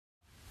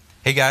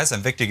Hey guys, I'm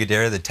Victor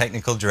Guidera, the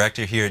Technical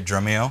Director here at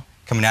Drumeo,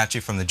 coming at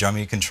you from the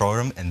Drumeo Control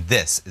Room, and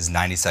this is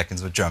 90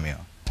 Seconds with Drumeo.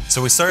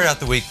 So we started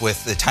out the week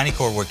with the Tiny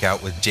Core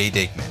workout with Jay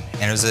Dickman,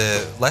 and it was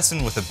a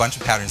lesson with a bunch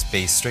of patterns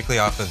based strictly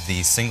off of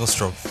the single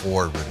stroke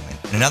 4 rudiment.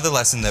 And another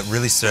lesson that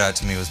really stood out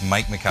to me was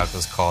Mike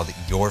McCalco's called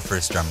Your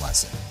First Drum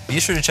Lesson. Be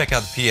sure to check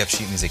out the PDF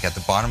sheet music. At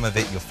the bottom of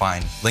it, you'll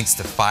find links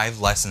to 5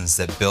 lessons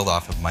that build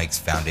off of Mike's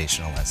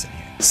foundational lesson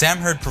here. Sam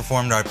Hurd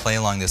performed our play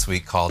along this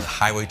week called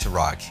Highway to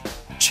Rock.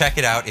 Check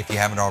it out if you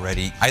haven't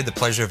already. I had the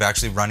pleasure of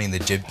actually running the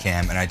jib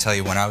cam, and I tell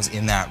you, when I was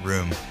in that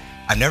room,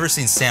 I've never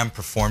seen Sam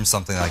perform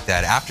something like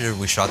that. After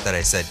we shot that,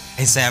 I said,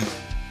 "Hey Sam,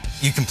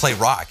 you can play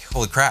rock,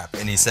 holy crap."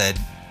 And he said,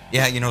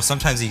 "Yeah, you know,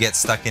 sometimes you get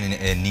stuck in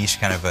a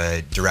niche kind of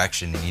a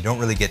direction and you don't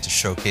really get to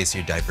showcase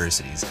your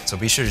diversities." So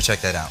be sure to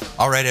check that out.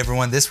 All right,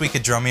 everyone, this week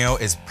at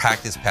Drumeo is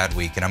practice pad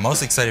week, and I'm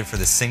most excited for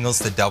the singles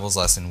to doubles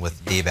lesson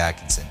with Dave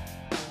Atkinson.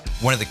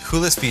 One of the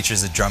coolest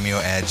features of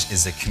Drumeo Edge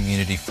is the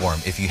community forum.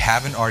 If you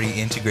haven't already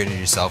integrated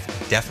yourself,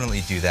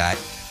 definitely do that.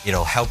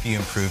 It'll help you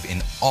improve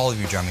in all of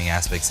your drumming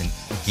aspects and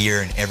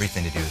gear and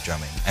everything to do with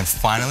drumming. And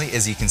finally,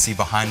 as you can see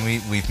behind me,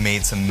 we've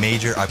made some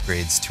major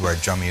upgrades to our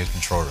Drumeo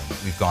control room.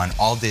 We've gone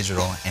all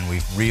digital and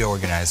we've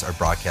reorganized our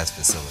broadcast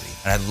facility.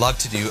 And I'd love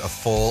to do a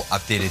full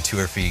updated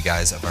tour for you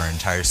guys of our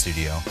entire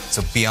studio,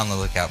 so be on the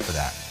lookout for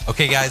that.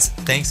 Okay guys,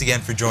 thanks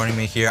again for joining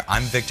me here.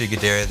 I'm Victor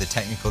Guidera, the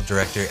Technical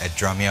Director at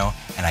Drumeo,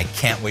 and I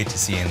can't wait to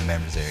see you in the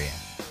members area.